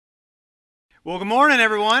Well, good morning,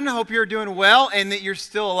 everyone. Hope you're doing well and that you're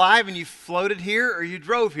still alive and you floated here or you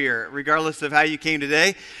drove here, regardless of how you came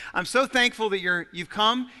today. I'm so thankful that you've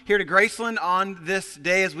come here to Graceland on this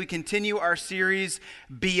day as we continue our series,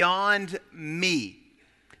 Beyond Me.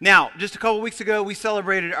 Now, just a couple weeks ago, we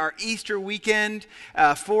celebrated our Easter weekend.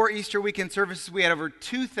 4 Easter weekend services. We had over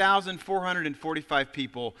 2,445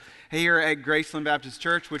 people here at Graceland Baptist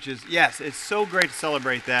Church, which is, yes, it's so great to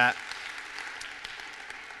celebrate that.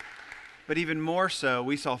 But even more so,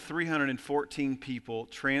 we saw 314 people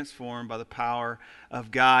transformed by the power of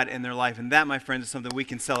God in their life. And that, my friends, is something we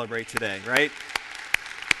can celebrate today, right?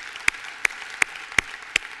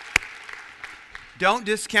 Don't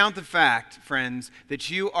discount the fact, friends, that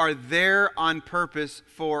you are there on purpose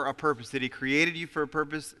for a purpose, that He created you for a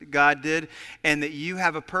purpose, God did, and that you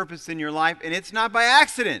have a purpose in your life, and it's not by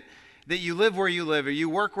accident that you live where you live, or you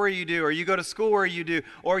work where you do, or you go to school where you do,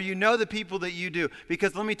 or you know the people that you do.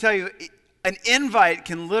 Because let me tell you, an invite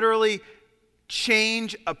can literally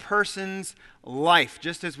change a person's life,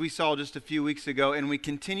 just as we saw just a few weeks ago, and we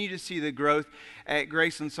continue to see the growth at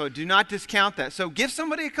Graceland. So do not discount that. So give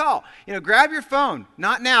somebody a call. Grab your phone,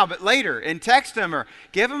 not now, but later, and text them or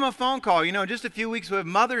give them a phone call. In just a few weeks we have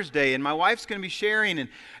Mother's Day, and my wife's going to be sharing, and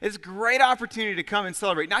it's a great opportunity to come and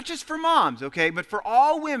celebrate, not just for moms, okay, but for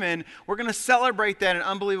all women. We're going to celebrate that in an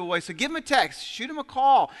unbelievable way. So give them a text, shoot them a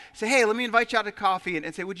call, say, hey, let me invite you out to coffee,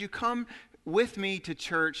 and say, would you come with me to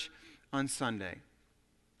church on Sunday?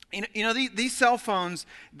 These cell phones,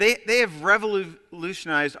 they have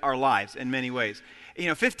revolutionized our lives in many ways.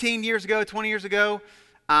 15 years ago, 20 years ago,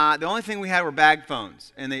 the only thing we had were bag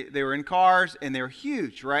phones, and they were in cars, and they were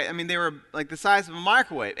huge, right? I mean, they were like the size of a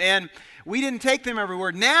microwave, and we didn't take them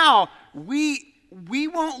everywhere. Now, we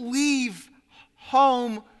won't leave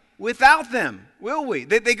home without them, will we?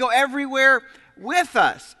 They go everywhere with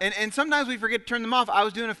us, and sometimes we forget to turn them off. I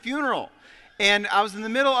was doing a funeral, and I was in the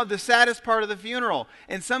middle of the saddest part of the funeral,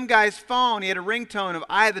 and some guy's phone, he had a ringtone of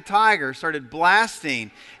Eye of the Tiger, started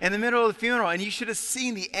blasting in the middle of the funeral, and you should have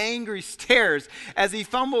seen the angry stares as he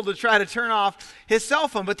fumbled to try to turn off his cell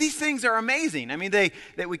phone. But these things are amazing. I mean,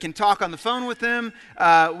 that we can talk on the phone with them.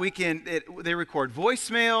 They record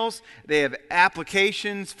voicemails. They have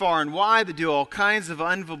applications far and wide that do all kinds of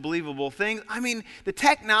unbelievable things. I mean, the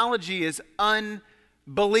technology is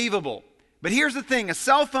unbelievable. But here's the thing, a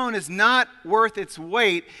cell phone is not worth its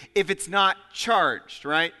weight if it's not charged,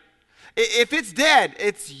 right? If it's dead,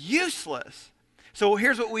 it's useless. So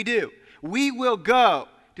here's what we do. We will go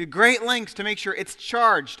to great lengths to make sure it's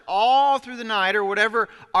charged all through the night or whatever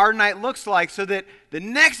our night looks like, so that the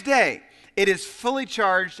next day it is fully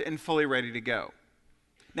charged and fully ready to go.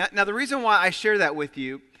 Now the reason why I share that with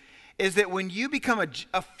you is that when you become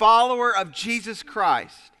a follower of Jesus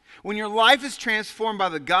Christ, when your life is transformed by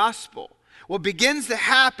the gospel, what begins to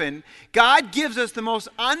happen, God gives us the most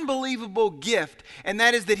unbelievable gift, and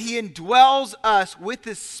that is that He indwells us with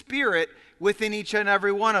His Spirit within each and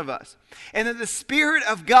every one of us. And that the Spirit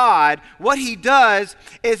of God, what He does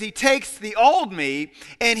is He takes the old me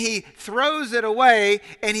and He throws it away,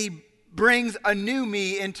 and He brings a new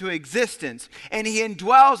me into existence. And He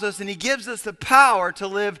indwells us, and He gives us the power to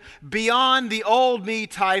live beyond the old me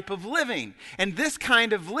type of living. And this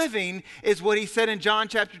kind of living is what He said in John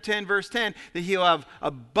chapter 10, verse 10, that He'll have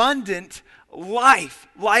abundant life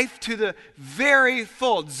to the very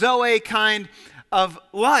full, Zoe kind of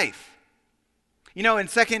life. In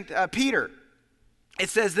 2 Peter, it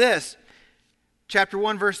says this, chapter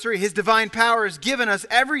 1, verse 3, His divine power has given us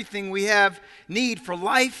everything we have need for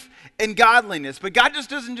life and godliness. But God just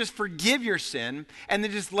doesn't just forgive your sin and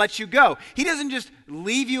then just let you go. He doesn't just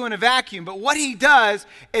leave you in a vacuum. But what He does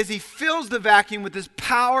is He fills the vacuum with this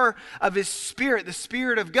power of His Spirit, the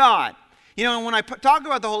Spirit of God. And when I talk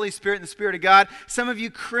about the Holy Spirit and the Spirit of God, some of you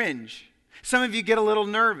cringe. Some of you get a little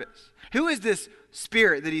nervous. Who is this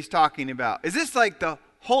Spirit that He's talking about? Is this like the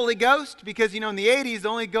Holy Ghost? Because, in the 80s, the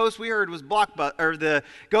only ghost we heard was the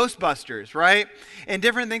Ghostbusters, right? And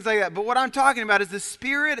different things like that. But what I'm talking about is the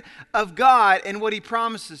Spirit of God and what He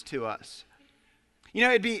promises to us.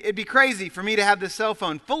 It'd be crazy for me to have this cell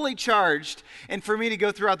phone fully charged and for me to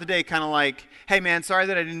go throughout the day kind of like, hey man, sorry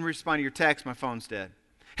that I didn't respond to your text, my phone's dead.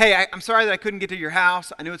 Hey, I'm sorry that I couldn't get to your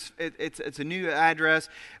house. I know it's a new address,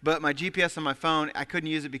 but my GPS on my phone, I couldn't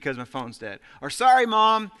use it because my phone's dead. Or sorry,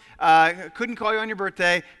 Mom, I couldn't call you on your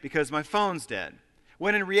birthday because my phone's dead.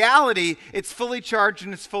 When in reality, it's fully charged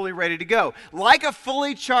and it's fully ready to go. Like a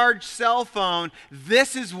fully charged cell phone,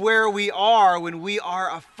 this is where we are when we are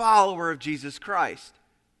a follower of Jesus Christ.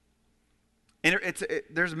 And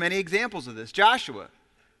there's many examples of this. Joshua,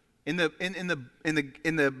 in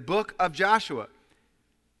the book of Joshua,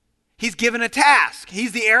 He's given a task.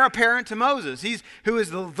 He's the heir apparent to Moses. He's who is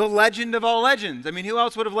the legend of all legends. I mean, who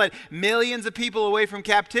else would have led millions of people away from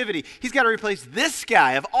captivity? He's got to replace this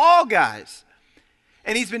guy of all guys.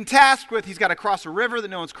 And he's been tasked with, he's got to cross a river that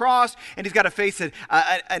no one's crossed, and he's got to face an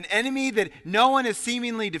enemy that no one has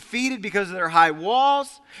seemingly defeated because of their high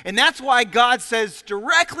walls. And that's why God says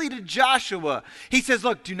directly to Joshua, he says,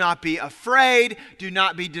 look, do not be afraid, do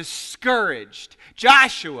not be discouraged.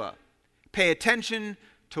 Joshua, pay attention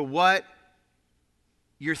to what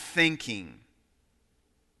you're thinking.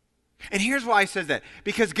 And here's why he says that.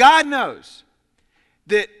 Because God knows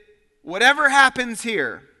that whatever happens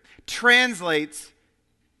here translates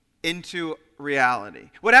into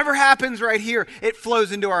reality. Whatever happens right here, it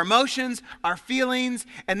flows into our emotions, our feelings,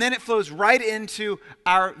 and then it flows right into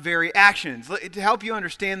our very actions. To help you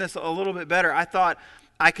understand this a little bit better, I thought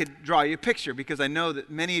I could draw you a picture because I know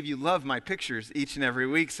that many of you love my pictures each and every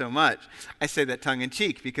week so much. I say that tongue in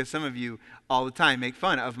cheek because some of you all the time make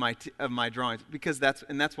fun of my drawings because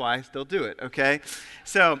that's why I still do it, okay?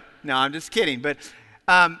 So, no, I'm just kidding. But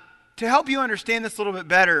to help you understand this a little bit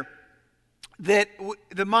better, that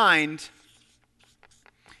the mind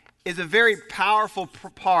is a very powerful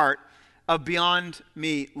part of beyond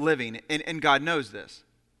me living, and God knows this.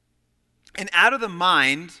 And out of the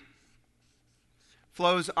mind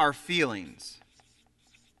flows our feelings.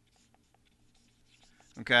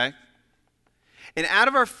 Okay? And out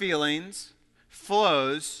of our feelings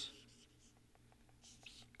flows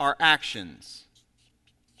our actions.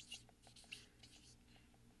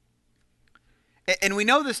 And we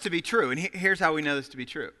know this to be true, and here's how we know this to be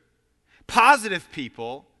true. Positive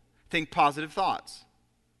people think positive thoughts.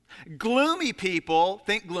 Gloomy people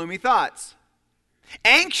think gloomy thoughts.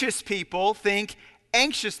 Anxious people think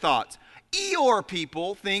anxious thoughts. Eeyore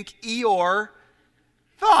people think Eeyore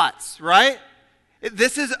thoughts, right?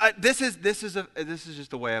 This is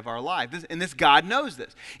just the way of our life. And this God knows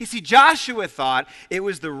this. You see, Joshua thought it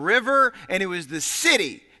was the river and it was the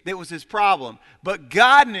city that was his problem. But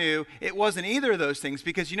God knew it wasn't either of those things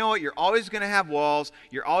because you know what? You're always going to have walls.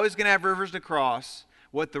 You're always going to have rivers to cross.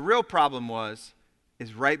 What the real problem was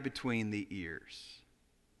is right between the ears.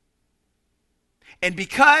 And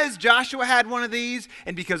because Joshua had one of these,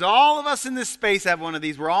 and because all of us in this space have one of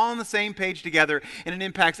these, we're all on the same page together, and it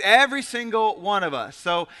impacts every single one of us.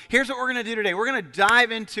 So here's what we're going to do today. We're going to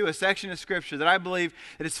dive into a section of Scripture that I believe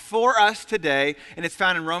that is for us today, and it's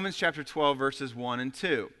found in Romans chapter 12, verses 1 and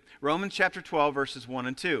 2. Romans chapter 12, verses 1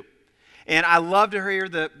 and 2. And I love to hear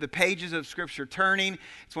the pages of Scripture turning.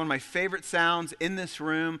 It's one of my favorite sounds in this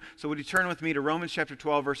room. So would you turn with me to Romans chapter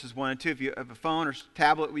 12, verses 1 and 2. If you have a phone or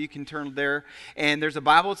tablet, you can turn there. And there's a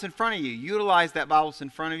Bible that's in front of you. Utilize that Bible that's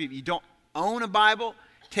in front of you. If you don't own a Bible,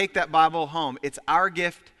 take that Bible home. It's our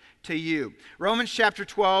gift to you. Romans chapter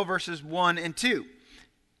 12, verses 1 and 2.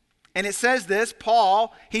 And it says this,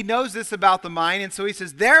 Paul, he knows this about the mind, and so he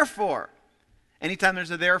says, therefore, anytime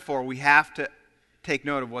there's a therefore, we have to take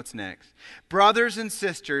note of what's next. Brothers and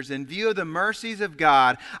sisters, in view of the mercies of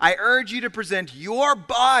God, I urge you to present your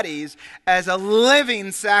bodies as a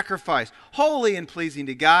living sacrifice, holy and pleasing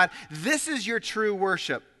to God. This is your true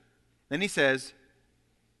worship. Then he says,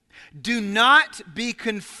 do not be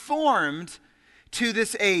conformed to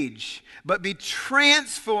this age, but be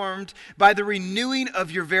transformed by the renewing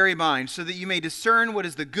of your very mind, so that you may discern what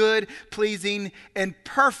is the good, pleasing, and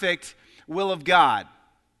perfect will of God.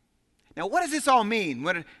 Now, what does this all mean?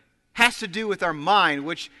 What it has to do with our mind,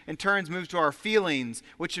 which in turn moves to our feelings,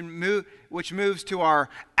 which moves to our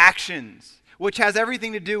actions, which has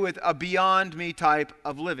everything to do with a beyond me type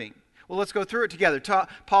of living. Well, let's go through it together.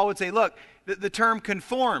 Paul would say, look, the term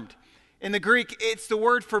conformed, in the Greek, it's the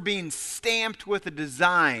word for being stamped with a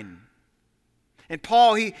design. And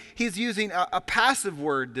Paul, he's using a passive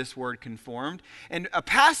word, this word conformed. And a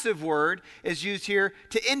passive word is used here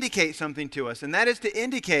to indicate something to us. And that is to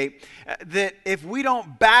indicate that if we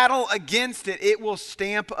don't battle against it, it will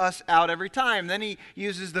stamp us out every time. Then he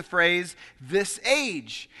uses the phrase, this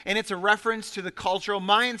age. And it's a reference to the cultural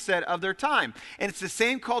mindset of their time. And it's the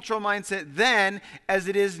same cultural mindset then as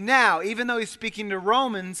it is now. Even though he's speaking to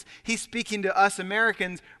Romans, he's speaking to us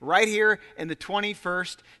Americans right here in the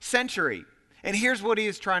 21st century. And here's what he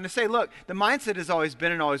is trying to say. Look, the mindset has always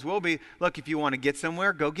been and always will be, look, if you want to get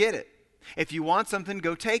somewhere, go get it. If you want something,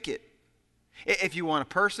 go take it. If you want a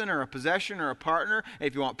person or a possession or a partner,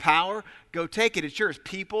 if you want power, go take it. It's yours.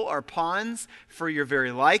 People are pawns for your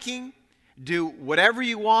very liking. Do whatever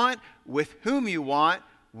you want, with whom you want,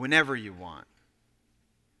 whenever you want.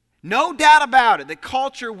 No doubt about it, that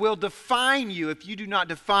culture will define you if you do not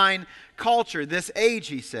define culture. This age,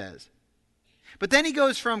 he says. But then he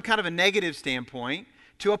goes from kind of a negative standpoint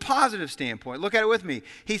to a positive standpoint. Look at it with me.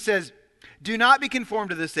 He says, do not be conformed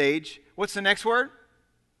to this age. What's the next word?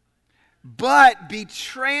 But be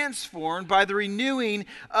transformed by the renewing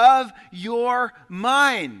of your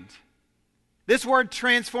mind. This word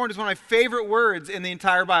transformed is one of my favorite words in the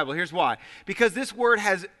entire Bible. Here's why. Because this word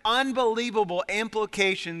has unbelievable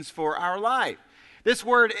implications for our life. This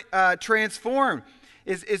word transform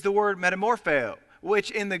is the word metamorpheo,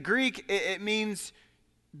 which in the Greek it means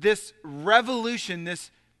this revolution,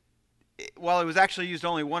 while it was actually used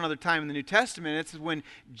only one other time in the New Testament, it's when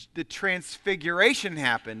the transfiguration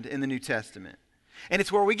happened in the New Testament. And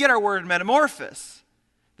it's where we get our word metamorphosis.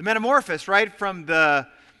 The metamorphosis, right, from the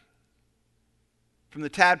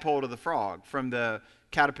tadpole to the frog, from the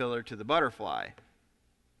caterpillar to the butterfly.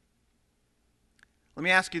 Let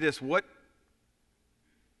me ask you this. What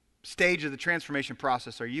stage of the transformation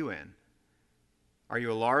process are you in? Are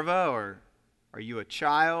you a larva, or are you a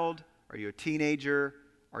child? Are you a teenager?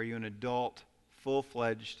 Are you an adult,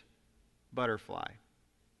 full-fledged butterfly?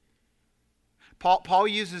 Paul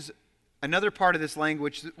uses another part of this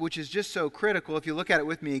language which is just so critical. If you look at it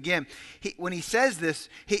with me again, when he says this,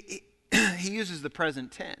 he uses the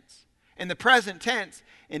present tense. And the present tense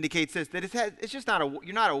indicates this, that it's just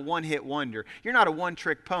you're not a one-hit wonder. You're not a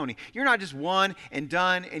one-trick pony. You're not just one and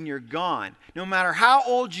done and you're gone. No matter how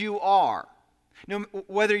old you are,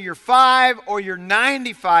 whether you're 5 or you're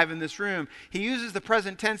 95 in this room, he uses the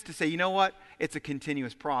present tense to say, you know what? It's a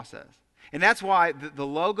continuous process. And that's why the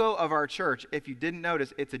logo of our church, if you didn't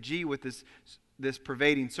notice, it's a G with this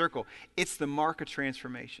pervading circle. It's the mark of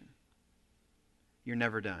transformation. You're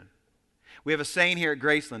never done. We have a saying here at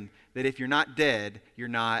Graceland that if you're not dead, you're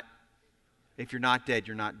not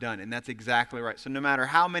done. And that's exactly right. So no matter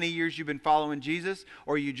how many years you've been following Jesus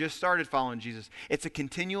or you just started following Jesus, it's a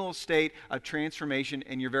continual state of transformation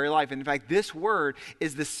in your very life. And in fact, this word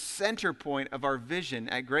is the center point of our vision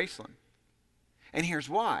at Graceland. And here's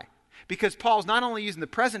why. Because Paul's not only using the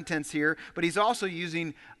present tense here, but he's also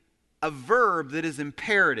using a verb that is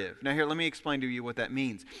imperative. Now here, let me explain to you what that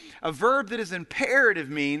means. A verb that is imperative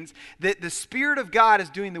means that the Spirit of God is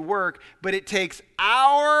doing the work, but it takes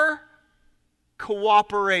our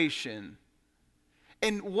cooperation.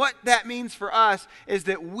 And what that means for us is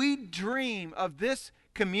that we dream of this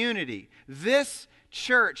community, this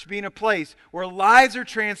church being a place where lives are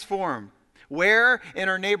transformed. Where? In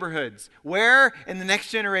our neighborhoods. Where? In the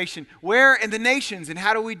next generation. Where? In the nations. And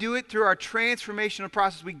how do we do it? Through our transformational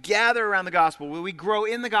process. We gather around the gospel. We grow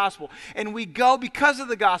in the gospel. And we go because of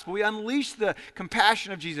the gospel. We unleash the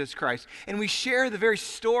compassion of Jesus Christ. And we share the very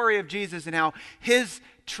story of Jesus and how his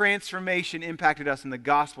transformation impacted us and the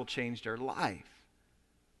gospel changed our life.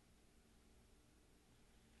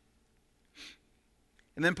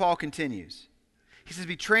 And then Paul continues. He says,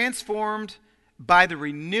 be transformed by the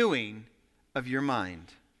renewing of your mind.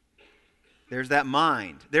 There's that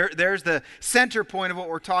mind. There's the center point of what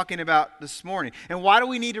we're talking about this morning. And why do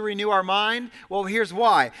we need to renew our mind? Well, here's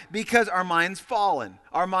why. Because our mind's fallen.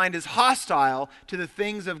 Our mind is hostile to the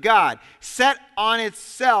things of God. Set on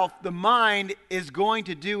itself, the mind is going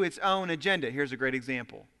to do its own agenda. Here's a great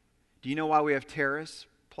example. Do you know why we have terrorist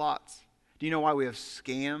plots? Do you know why we have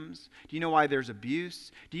scams? Do you know why there's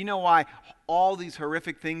abuse? Do you know why all these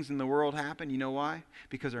horrific things in the world happen? You know why?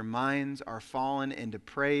 Because our minds are fallen and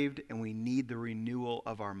depraved, and we need the renewal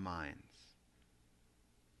of our minds.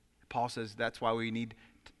 Paul says that's why we need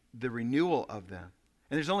the renewal of them.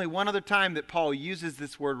 And there's only one other time that Paul uses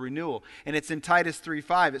this word renewal, and it's in Titus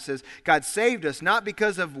 3:5. It says, God saved us not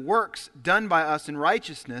because of works done by us in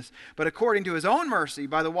righteousness, but according to his own mercy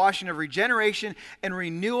by the washing of regeneration and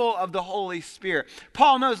renewal of the Holy Spirit.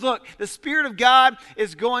 Paul knows, look, the Spirit of God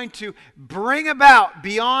is going to bring about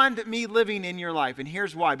beyond me living in your life. And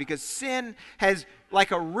here's why. Because sin has,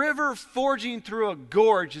 like a river forging through a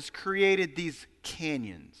gorge, has created these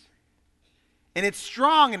canyons. And it's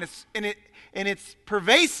strong and it's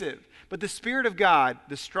pervasive. But the Spirit of God,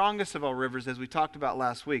 the strongest of all rivers, as we talked about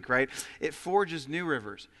last week, right? It forges new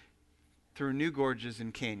rivers through new gorges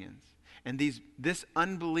and canyons. And this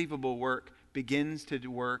unbelievable work begins to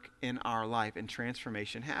work in our life, and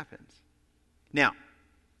transformation happens. Now,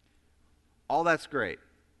 all that's great.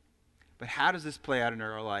 But how does this play out in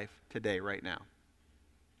our life today, right now?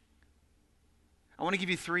 I want to give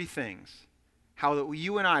you 3 things. How that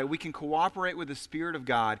you and I, we can cooperate with the Spirit of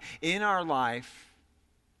God in our life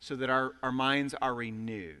so that our minds are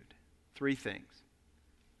renewed. 3 things.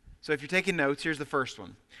 So if you're taking notes, here's the first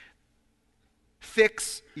one.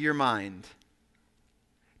 Fix your mind.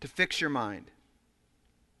 To fix your mind.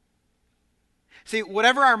 See,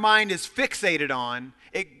 whatever our mind is fixated on,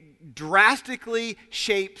 it drastically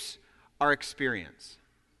shapes our experience.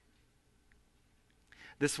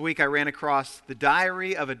 This week I ran across The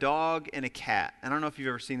Diary of a Dog and a Cat. I don't know if you've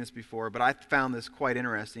ever seen this before, but I found this quite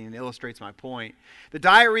interesting and illustrates my point. The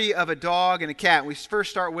Diary of a Dog and a Cat. We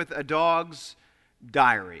first start with a dog's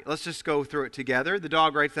diary. Let's just go through it together. The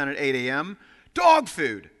dog writes down at 8 a.m., dog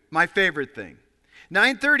food, my favorite thing.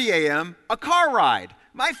 9:30 a.m., a car ride,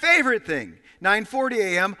 my favorite thing. 9:40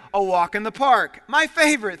 a.m., a walk in the park, my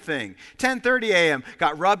favorite thing. 10:30 a.m.,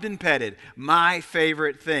 got rubbed and petted, my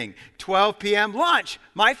favorite thing. 12 p.m., lunch,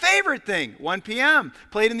 my favorite thing. 1 p.m.,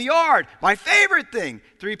 played in the yard, my favorite thing.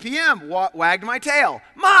 3 p.m., wagged my tail,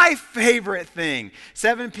 my favorite thing.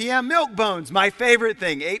 7 p.m., milk bones, my favorite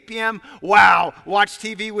thing. 8 p.m., wow, watch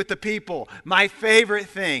TV with the people, my favorite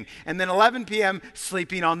thing. And then 11 p.m.,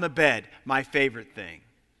 sleeping on the bed, my favorite thing.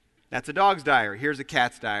 That's a dog's diary. Here's a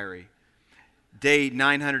cat's diary. Day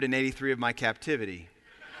 983 of my captivity.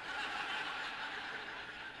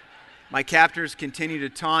 My captors continue to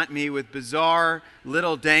taunt me with bizarre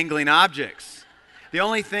little dangling objects. The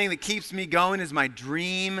only thing that keeps me going is my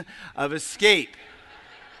dream of escape.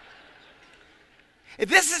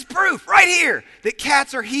 This is proof right here that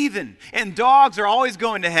cats are heathen and dogs are always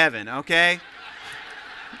going to heaven, okay?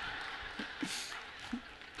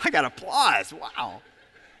 I got applause. Wow.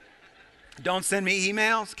 Don't send me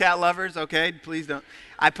emails, cat lovers, okay? Please don't.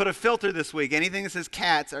 I put a filter this week. Anything that says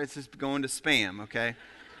cats, it's just going to spam, okay?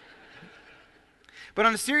 But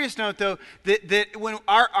on a serious note, though, that when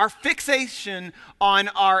our fixation on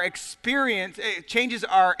our experience, it changes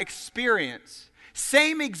our experience.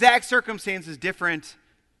 Same exact circumstances, different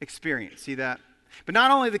experience. See that? But not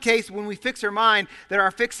only the case when we fix our mind, that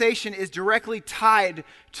our fixation is directly tied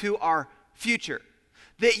to our future.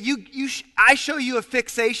 That I show you a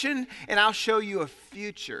fixation, and I'll show you a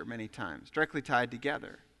future many times, directly tied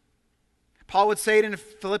together. Paul would say it in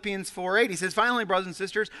Philippians 4:8. He says, finally, brothers and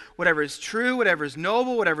sisters, whatever is true, whatever is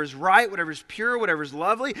noble, whatever is right, whatever is pure, whatever is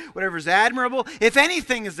lovely, whatever is admirable, if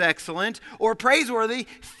anything is excellent or praiseworthy,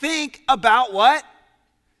 think about what?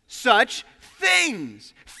 Such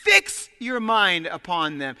things. Fix your mind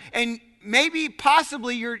upon them. And maybe,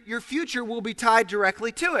 possibly, your future will be tied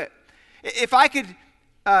directly to it. If I could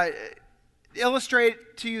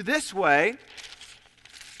illustrate to you this way,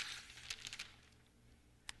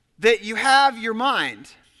 that you have your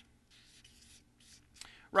mind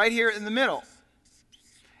right here in the middle.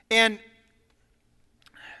 And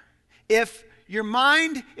if your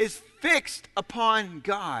mind is fixed upon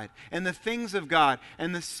God and the things of God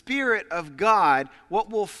and the Spirit of God,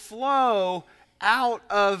 what will flow out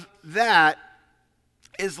of that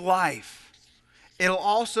is life. It'll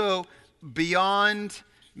also beyond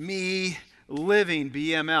me living,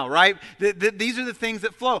 BML, right? These are the things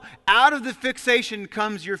that flow. Out of the fixation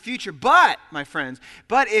comes your future. But, my friends,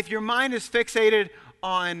 if your mind is fixated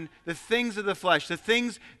on the things of the flesh, the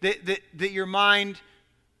things that your mind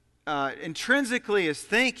intrinsically is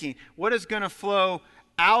thinking, what is going to flow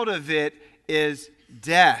out of it is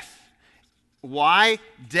death. Why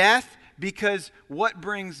death? Because what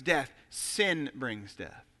brings death? Sin brings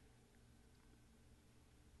death.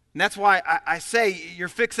 And that's why I say your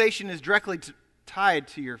fixation is directly tied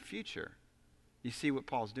to your future. You see what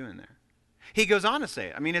Paul's doing there. He goes on to say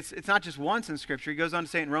it. I mean, it's not just once in Scripture. He goes on to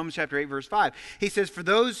say it in Romans chapter 8, verse 5. He says, for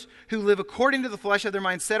those who live according to the flesh have their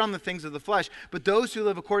mind set on the things of the flesh, but those who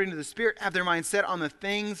live according to the Spirit have their mind set on the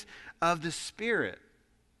things of the Spirit.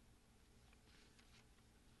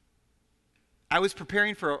 I was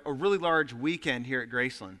preparing for a really large weekend here at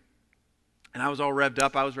Graceland, and I was all revved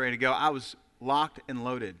up. I was ready to go. I was locked and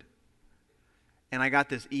loaded. And I got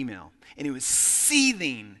this email, and it was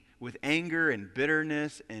seething with anger and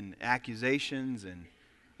bitterness and accusations and,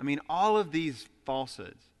 all of these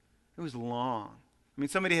falsehoods. It was long.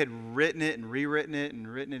 Somebody had written it and rewritten it and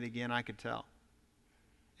written it again, I could tell.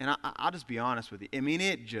 And I'll just be honest with you.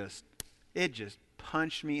 It just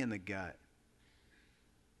punched me in the gut.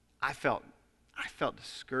 I felt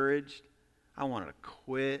discouraged. I wanted to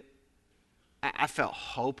quit. I felt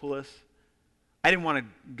hopeless. I didn't want to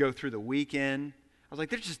go through the weekend. I was like,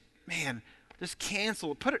 just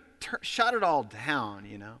cancel it. Shut it all down,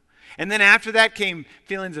 And then after that came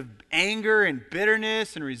feelings of anger and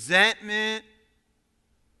bitterness and resentment.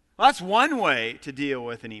 Well, that's one way to deal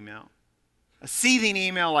with an email. A seething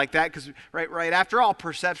email like that, because right after all,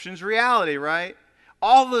 perception's reality, right?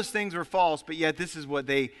 All those things were false, but yet this is what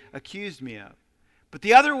they accused me of. But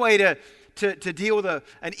the other way to deal with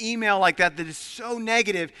an email like that is so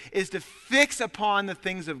negative is to fix upon the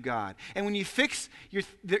things of God. And when you fix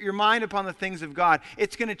your mind upon the things of God,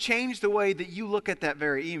 it's going to change the way that you look at that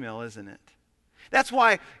very email, isn't it? That's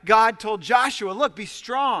why God told Joshua, look, be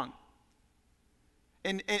strong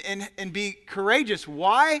and be courageous.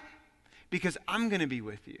 Why? because I'm going to be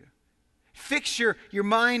with you. Fix your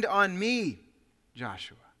mind on me,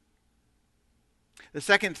 Joshua. The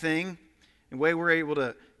second thing, the way we're able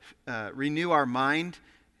to renew our mind,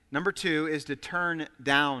 number 2, is to turn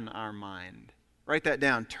down our mind. Write that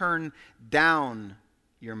down. Turn down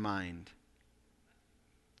your mind.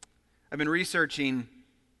 I've been researching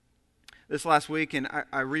this last week, and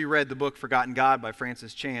I reread the book Forgotten God by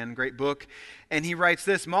Francis Chan. Great book. And he writes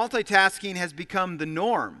this: multitasking has become the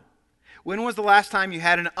norm. When was the last time you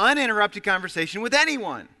had an uninterrupted conversation with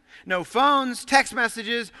anyone? No phones, text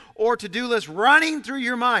messages, or to-do lists running through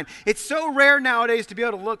your mind. It's so rare nowadays to be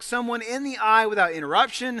able to look someone in the eye without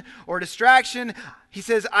interruption or distraction. He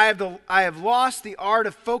says, I have lost the art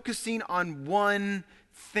of focusing on one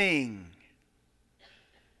thing.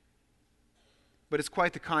 But it's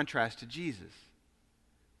quite the contrast to Jesus.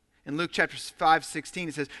 In Luke chapter 5:16,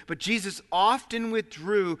 it says, but Jesus often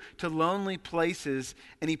withdrew to lonely places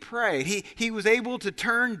and he prayed. He was able to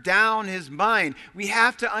turn down his mind. We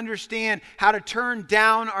have to understand how to turn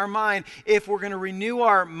down our mind if we're going to renew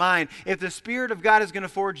our mind. If the Spirit of God is going to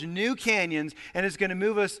forge new canyons and is going to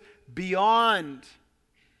move us beyond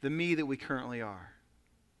the me that we currently are.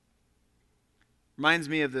 Reminds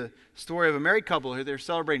me of the story of a married couple who they're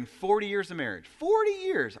celebrating 40 years of marriage. 40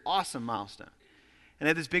 years. Awesome milestone. And they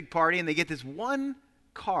have this big party, and they get this one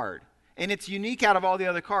card. And it's unique out of all the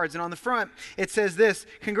other cards. And on the front, it says this: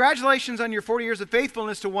 congratulations on your 40 years of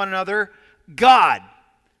faithfulness to one another, God.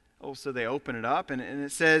 Oh, so they open it up, and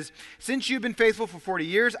it says, since you've been faithful for 40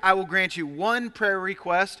 years, I will grant you one prayer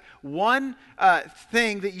request, one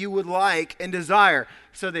thing that you would like and desire.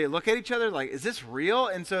 So they look at each other like, is this real?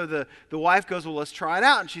 And so the wife goes, well, let's try it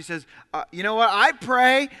out. And she says, you know what?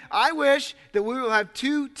 I wish that we will have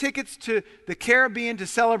 2 tickets to the Caribbean to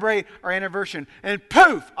celebrate our anniversary. And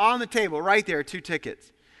poof, on the table, right there, 2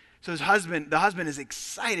 tickets. So the husband is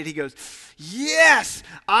excited. He goes, yes,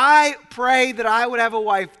 I pray that I would have a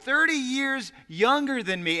wife 30 years younger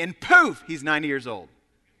than me. And poof, he's 90 years old.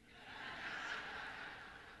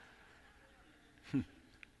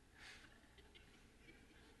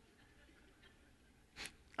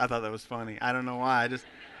 I thought that was funny. I don't know why.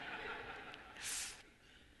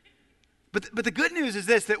 But the good news is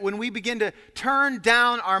this, that when we begin to turn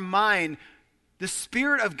down our mind, the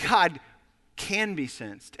Spirit of God can be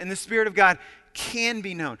sensed, and the Spirit of God can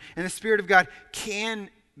be known, and the Spirit of God can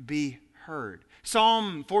be heard.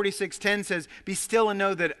 Psalm 46:10 says, be still and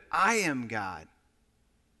know that I am God.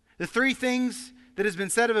 The 3 things that has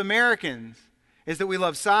been said of Americans is that we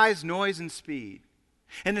love size, noise, and speed.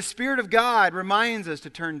 And the Spirit of God reminds us to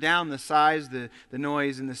turn down the size, the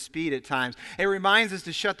noise, and the speed at times. It reminds us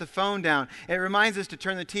to shut the phone down. It reminds us to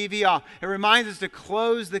turn the TV off. It reminds us to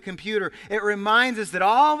close the computer. It reminds us that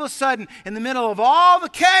all of a sudden, in the middle of all the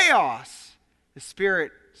chaos, the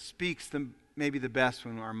Spirit speaks maybe the best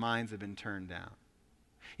when our minds have been turned down.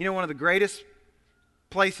 You know, one of the greatest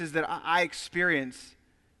places that I experience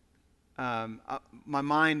my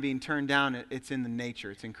mind being turned down, it's in the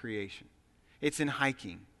nature, it's in creation. It's in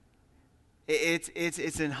hiking. It's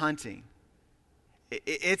in hunting.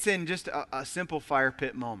 It's in just a simple fire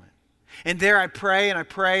pit moment. And there I pray and I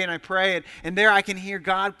pray and I pray. And there I can hear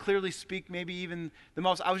God clearly speak maybe even the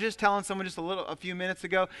most. I was just telling someone a few minutes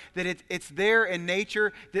ago that it's there in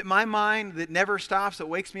nature that my mind that never stops, that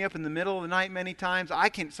wakes me up in the middle of the night many times.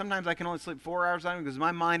 Sometimes I can only sleep 4 hours on it because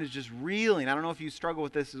my mind is just reeling. I don't know if you struggle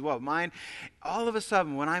with this as well. Mine, all of a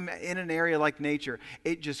sudden, when I'm in an area like nature,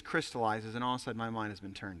 it just crystallizes and all of a sudden my mind has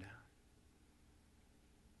been turned down.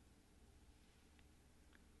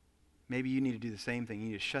 Maybe you need to do the same thing. You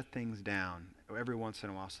need to shut things down every once in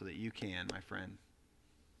a while so that you can, my friend,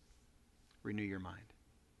 renew your mind.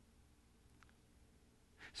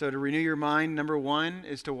 So to renew your mind, number 1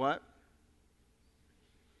 is to what?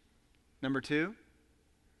 Number 2?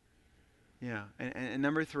 Yeah. And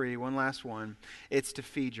number 3, one last one, it's to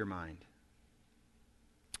feed your mind.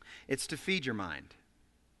 It's to feed your mind.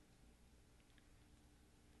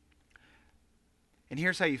 And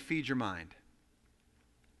here's how you feed your mind.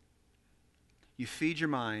 You feed your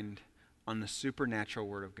mind on the supernatural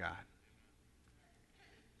Word of God.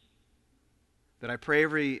 That I pray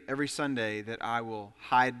every Sunday that I will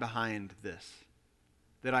hide behind this,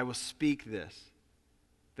 that I will speak this,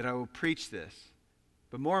 that I will preach this,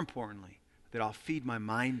 but more importantly, that I'll feed my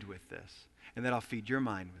mind with this, and that I'll feed your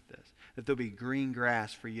mind with this, that there'll be green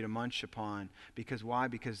grass for you to munch upon. Because why?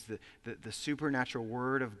 Because the supernatural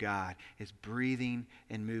Word of God is breathing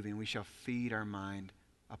and moving. We shall feed our mind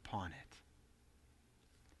upon it.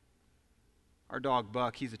 Our dog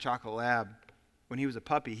Buck, he's a chocolate lab. When he was a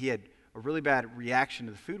puppy, he had a really bad reaction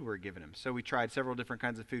to the food we were giving him. So we tried several different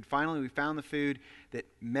kinds of food. Finally, we found the food that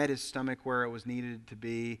met his stomach where it was needed to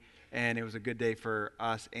be, and it was a good day for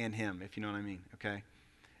us and him, if you know what I mean, okay?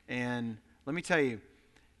 And let me tell you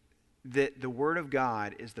that the Word of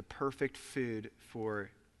God is the perfect food for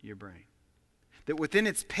your brain. That within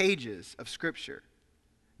its pages of Scripture,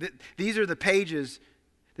 that these are the pages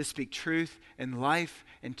that speak truth and life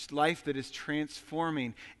that is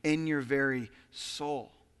transforming in your very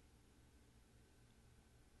soul.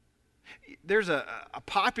 There's a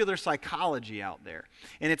popular psychology out there,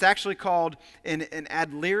 and it's actually called an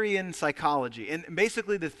Adlerian psychology. And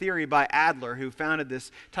basically the theory by Adler, who founded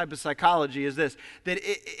this type of psychology, is this: that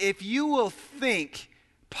if you will think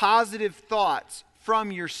positive thoughts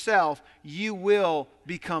from yourself, you will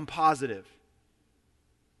become positive.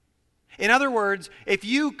 In other words, if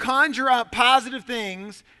you conjure up positive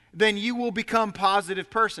things, then you will become a positive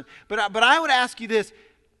person. But I would ask you this: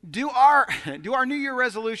 do our New Year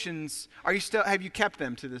resolutions, have you kept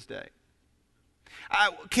them to this day?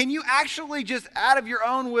 Can you actually just out of your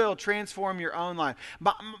own will transform your own life?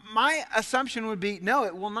 My assumption would be no,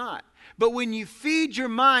 it will not. But when you feed your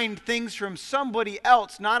mind things from somebody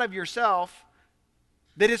else, not of yourself,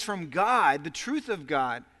 that is from God, the truth of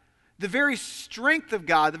God, the very strength of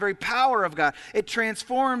God, the very power of God, it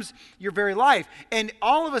transforms your very life. And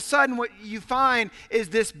all of a sudden what you find is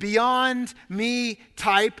this beyond me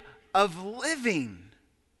type of living.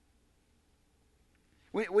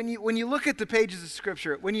 When you look at the pages of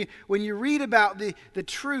Scripture, when you read about the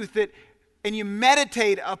truth and you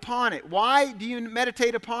meditate upon it. Why do you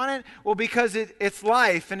meditate upon it? Well, because it's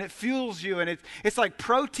life and it fuels you, and it's like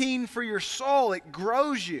protein for your soul. It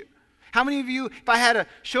grows you. How many of you, if I had a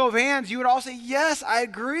show of hands, you would all say, yes, I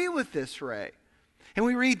agree with this, Ray. And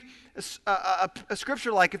we read a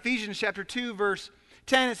scripture like Ephesians chapter 2, verse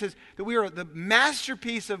 10. It says that we are the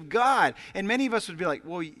masterpiece of God. And many of us would be like,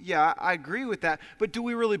 well, yeah, I agree with that. But do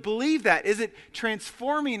we really believe that? Is it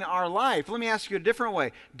transforming our life? Let me ask you a different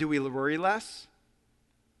way. Do we worry less?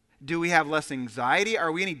 Do we have less anxiety?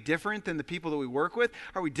 Are we any different than the people that we work with?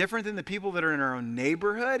 Are we different than the people that are in our own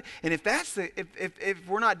neighborhood? And if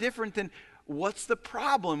we're not different, then what's the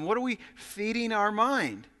problem? What are we feeding our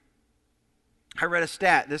mind? I read a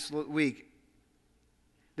stat this week.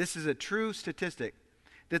 This is a true statistic,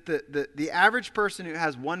 that the average person who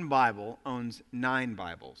has one Bible owns 9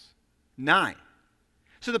 Bibles. 9.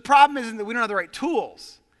 So the problem isn't that we don't have the right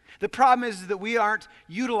tools. The problem is that we aren't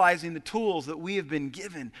utilizing the tools that we have been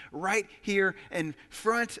given right here in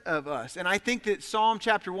front of us. And I think that Psalm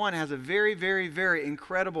chapter 1 has a very, very, very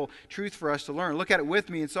incredible truth for us to learn. Look at it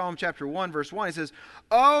with me in Psalm chapter 1, verse 1. It says,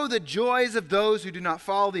 "Oh, the joys of those who do not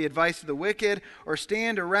follow the advice of the wicked, or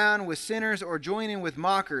stand around with sinners, or join in with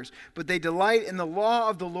mockers, but they delight in the law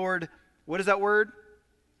of the Lord." What is that word?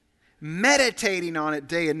 Meditating on it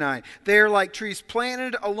day and night. They are like trees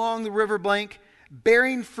planted along the river bank,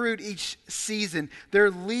 bearing fruit each season.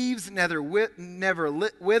 Their leaves never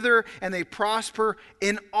wither, and they prosper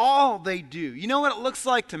in all they do. You know what it looks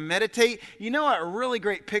like to meditate? You know what a really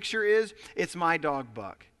great picture is? It's my dog,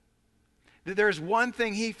 Buck. There's one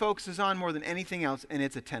thing he focuses on more than anything else, and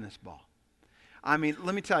it's a tennis ball. I mean,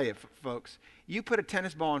 let me tell you, folks, you put a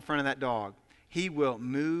tennis ball in front of that dog, he will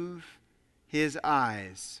move his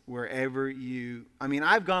eyes wherever you... I mean,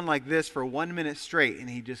 I've gone like this for 1 minute straight, and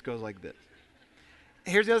he just goes like this.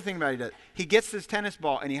 Here's the other thing about it. He gets this tennis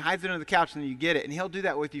ball and he hides it under the couch, and then you get it. And he'll do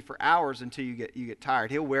that with you for hours until you get tired.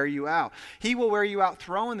 He'll wear you out. He will wear you out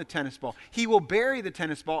throwing the tennis ball. He will bury the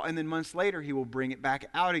tennis ball, and then months later he will bring it back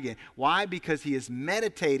out again. Why? Because he is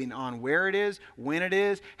meditating on where it is, when it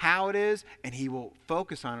is, how it is, and he will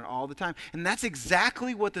focus on it all the time. And that's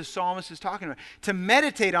exactly what the psalmist is talking about. To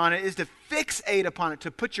meditate on it is to fixate upon it, to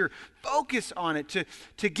put your focus on it,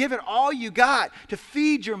 to give it all you got, to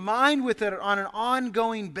feed your mind with it on an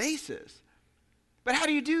ongoing basis. But how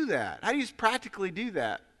do you do that? How do you practically do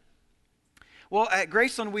that? Well, at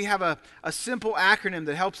Graceland, we have a simple acronym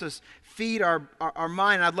that helps us feed our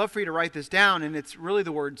mind. I'd love for you to write this down, and it's really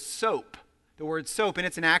the word SOAP. The word SOAP, and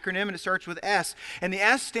it's an acronym, and it starts with S. And the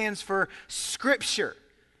S stands for Scripture.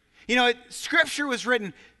 You know, Scripture was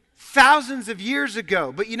written thousands of years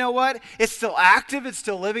ago, but you know what? It's still active, it's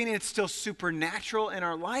still living, and it's still supernatural in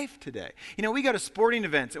our life today. You know, we go to sporting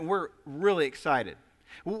events, and we're really excited.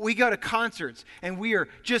 We go to concerts, and we are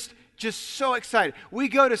just so excited. We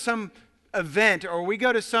go to some event, or we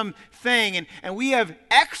go to some thing, and we have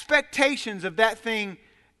expectations of that thing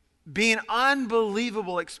being an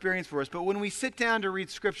unbelievable experience for us. But when we sit down to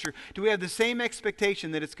read Scripture, do we have the same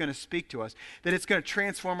expectation that it's going to speak to us, that it's going to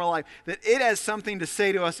transform our life, that it has something to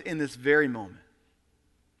say to us in this very moment?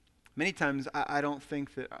 Many times I don't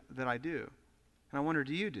think that I do. And I wonder,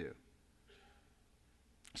 do you do?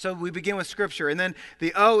 So we begin with Scripture, and then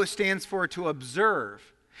the O stands for to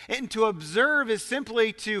observe. And to observe is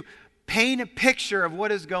simply to paint a picture of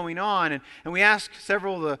what is going on. And we ask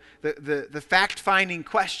several of the fact-finding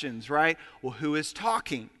questions, right? Well, who is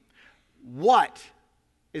talking? What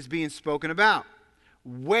is being spoken about?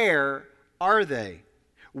 Where are they?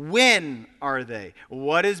 When are they?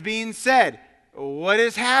 What is being said? What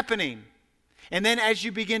is happening? And then as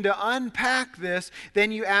you begin to unpack this,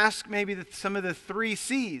 then you ask maybe some of the 3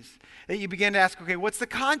 C's. That you begin to ask, okay, what's the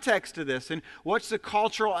context of this? And what's the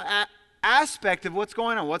cultural aspect of what's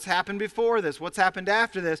going on? What's happened before this? What's happened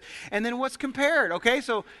after this? And then what's compared? Okay,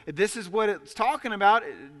 so this is what it's talking about.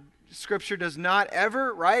 Scripture does not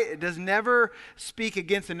ever, right? It does never speak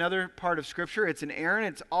against another part of Scripture. It's inerrant.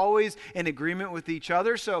 It's always in agreement with each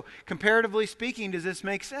other. So comparatively speaking, does this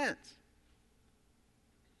make sense?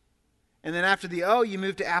 And then after the O, you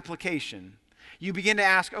move to application. You begin to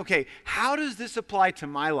ask, okay, how does this apply to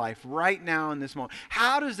my life right now in this moment?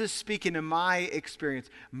 How does this speak into my experience,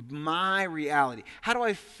 my reality? How do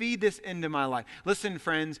I feed this into my life? Listen,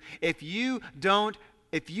 friends, if you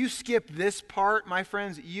skip this part, my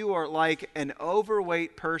friends, you are like an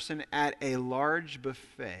overweight person at a large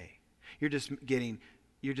buffet. You're just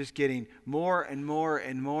getting more and more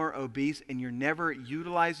and more obese, and you're never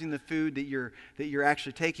utilizing the food that you're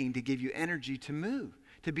actually taking to give you energy to move,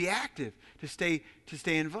 to be active, to stay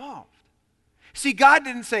involved. See, God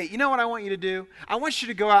didn't say, you know what I want you to do? I want you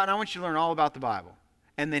to go out and I want you to learn all about the Bible.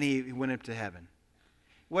 And then he went up to heaven.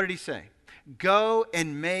 What did he say? Go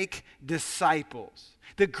and make disciples.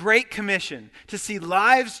 The Great Commission, to see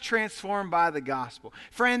lives transformed by the gospel.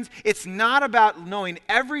 Friends, it's not about knowing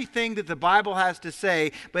everything that the Bible has to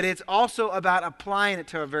say, but it's also about applying it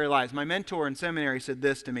to our very lives. My mentor in seminary said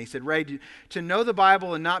this to me. He said, Ray, to know the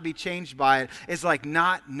Bible and not be changed by it is like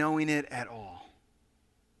not knowing it at all.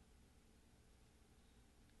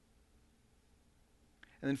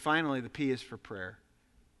 And then finally, the P is for prayer.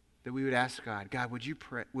 That we would ask God, would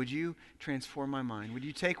you transform my mind? Would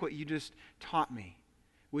you take what you just taught me?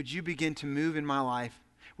 Would you begin to move in my life?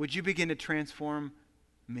 Would you begin to transform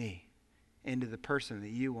me into the person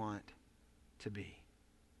that you want to be?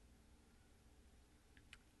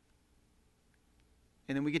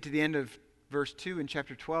 And then we get to the end of verse 2 in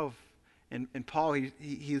chapter 12. And Paul,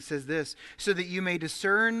 he says this, so that you may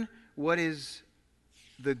discern what is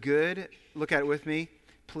the good, look at it with me,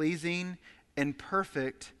 pleasing and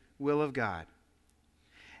perfect will of God.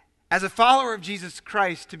 As a follower of Jesus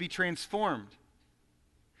Christ, to be transformed,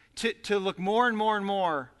 to look more and more and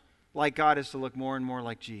more like God is to look more and more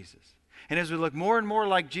like Jesus. And as we look more and more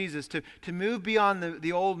like Jesus, to move beyond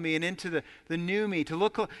the old me and into the new me, to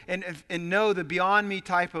look and know the beyond me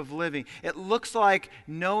type of living. It looks like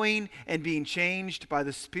knowing and being changed by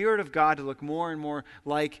the Spirit of God to look more and more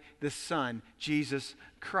like the Son, Jesus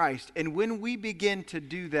Christ. And when we begin to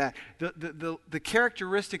do that, the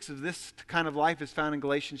characteristics of this kind of life is found in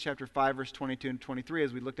Galatians chapter 5, verse 22 and 23,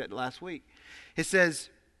 as we looked at last week. It says,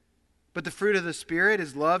 but the fruit of the Spirit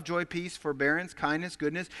is love, joy, peace, forbearance, kindness,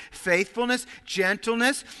 goodness, faithfulness,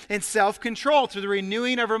 gentleness, and self-control, through the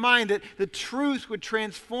renewing of our mind, that the truth would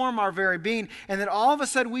transform our very being, and that all of a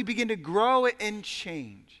sudden we begin to grow and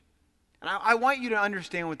change. And I want you to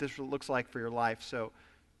understand what this looks like for your life, so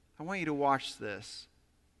I want you to watch this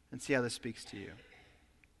and see how this speaks to you.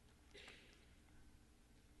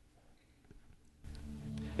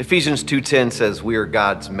 Ephesians 2:10 says we are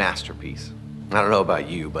God's masterpiece. I don't know about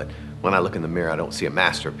you, but when I look in the mirror, I don't see a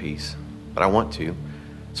masterpiece, but I want to.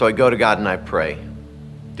 So I go to God and I pray,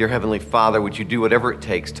 Dear Heavenly Father, would you do whatever it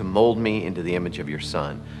takes to mold me into the image of your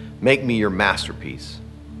Son? Make me your masterpiece.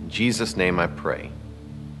 In Jesus' name I pray.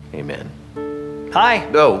 Amen. Hi.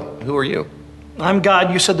 Oh, who are you? I'm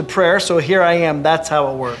God. You said the prayer, so here I am. That's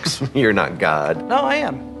how it works. You're not God. No, I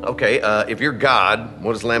am. Okay, if you're God,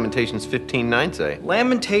 what does Lamentations 15:9 say?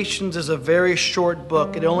 Lamentations is a very short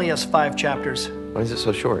book. It only has 5 chapters. Why is it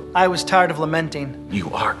so short? I was tired of lamenting.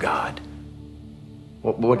 You are God.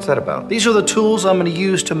 What's that about? These are the tools I'm going to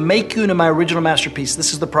use to make you into my original masterpiece.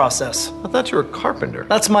 This is the process. I thought you were a carpenter.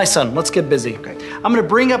 That's my son. Let's get busy. Okay. I'm going to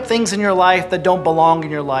bring up things in your life that don't belong in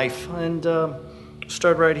your life. And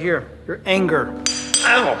start right here. Your anger.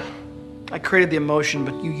 Ow! I created the emotion,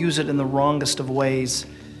 but you use it in the wrongest of ways.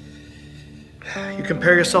 You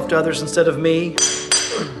compare yourself to others instead of me,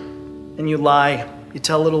 and you lie. You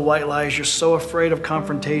tell little white lies. You're so afraid of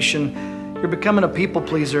confrontation. You're becoming a people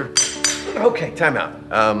pleaser. Okay, time out.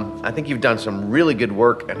 I think you've done some really good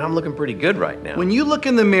work, and I'm looking pretty good right now. When you look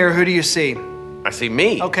in the mirror, who do you see? I see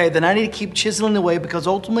me. Okay, then I need to keep chiseling away because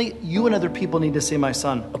ultimately you and other people need to see my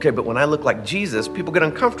son. Okay, but when I look like Jesus, people get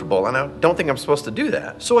uncomfortable, and I don't think I'm supposed to do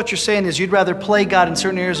that. So what you're saying is you'd rather play God in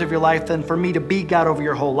certain areas of your life than for me to be God over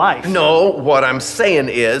your whole life? No, what I'm saying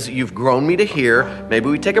is you've grown me to here. Maybe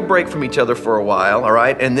we take a break from each other for a while, all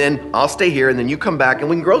right? And then I'll stay here, and then you come back and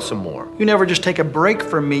we can grow some more. You never just take a break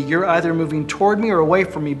from me. You're either moving toward me or away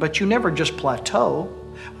from me, but you never just plateau.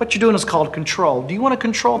 What you're doing is called control. Do you want to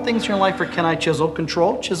control things in your life, or can I chisel?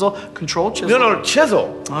 Control, chisel, control, chisel. No,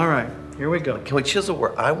 chisel. All right, here we go. Can we chisel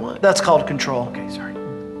where I want? That's called control. Okay, sorry.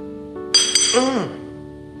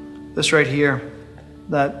 This right here,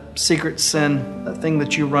 that secret sin, that thing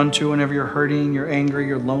that you run to whenever you're hurting, you're angry,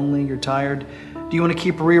 you're lonely, you're tired. Do you want to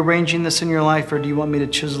keep rearranging this in your life, or do you want me to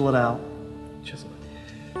chisel it out? Chisel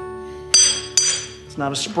it. It's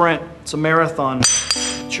not a sprint, it's a marathon.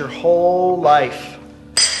 It's your whole life.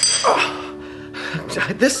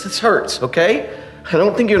 This hurts, okay? I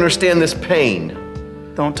don't think you understand this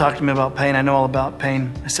pain. Don't talk to me about pain. I know all about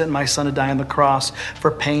pain. I sent my son to die on the cross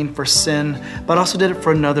for pain, for sin, but I also did it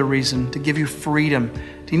for another reason, to give you freedom.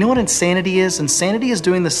 Do you know what insanity is? Insanity is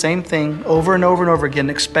doing the same thing over and over and over again,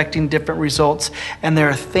 expecting different results. And there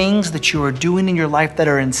are things that you are doing in your life that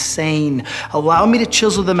are insane. Allow me to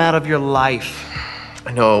chisel them out of your life.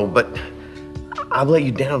 I know, but I've let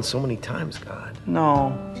you down so many times, God.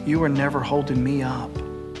 No, you were never holding me up.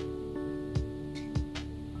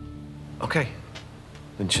 Okay,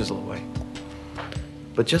 then chisel away.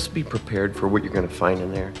 But just be prepared for what you're going to find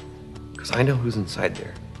in there, because I know who's inside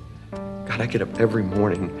there. God, I get up every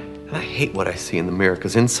morning and I hate what I see in the mirror,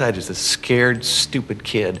 because inside is this scared, stupid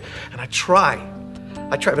kid, and I try,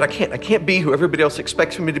 but I can't be who everybody else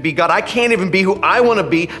expects me to be. God, I can't even be who I want to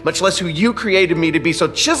be, much less who you created me to be. So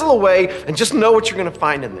chisel away and just know what you're going to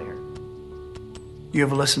find in there. You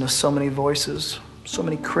have listened to so many voices, so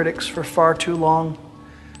many critics for far too long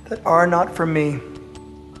that are not from me,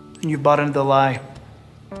 and you've bought into the lie.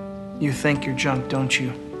 You think you're junk, don't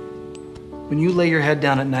you? When you lay your head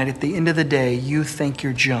down at night, at the end of the day, you think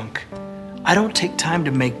you're junk. I don't take time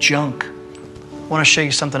to make junk. I want to show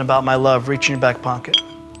you something about my love. Reach in your back pocket.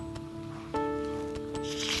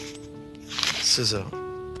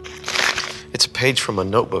 It's a page from a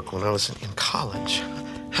notebook when I was in college.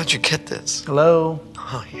 How'd you get this? Hello?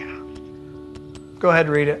 Oh, yeah. Go ahead,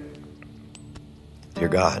 read it. Dear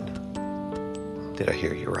God, did I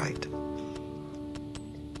hear you right?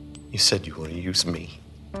 You said you want to use me,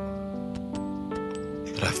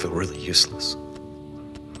 but I feel really useless.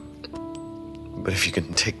 But if you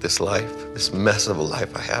can take this life, this mess of a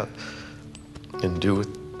life I have, and do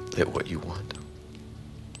with it what you want,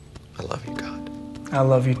 I love you, God. I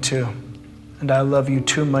love you too. And I love you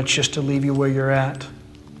too much just to leave you where you're at.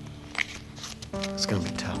 It's gonna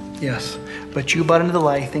be tough. Yes, but you bought into the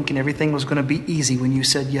lie thinking everything was going to be easy when you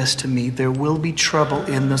said yes to me. There will be trouble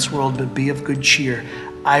in this world, but be of good cheer.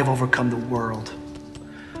 I've overcome the world.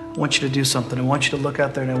 I want you to do something. I want you to look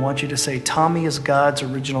out there and I want you to say, Tommy is God's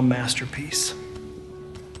original masterpiece.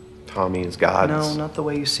 Tommy is God's. No, not the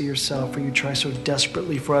way you see yourself, or you try so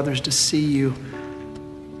desperately for others to see you.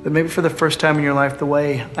 But maybe for the first time in your life, the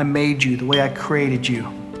way I made you, the way I created you.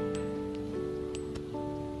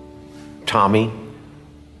 Tommy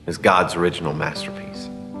is God's original masterpiece.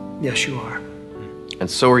 Yes, you are. And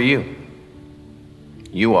so are you.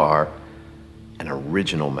 You are an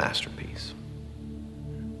original masterpiece.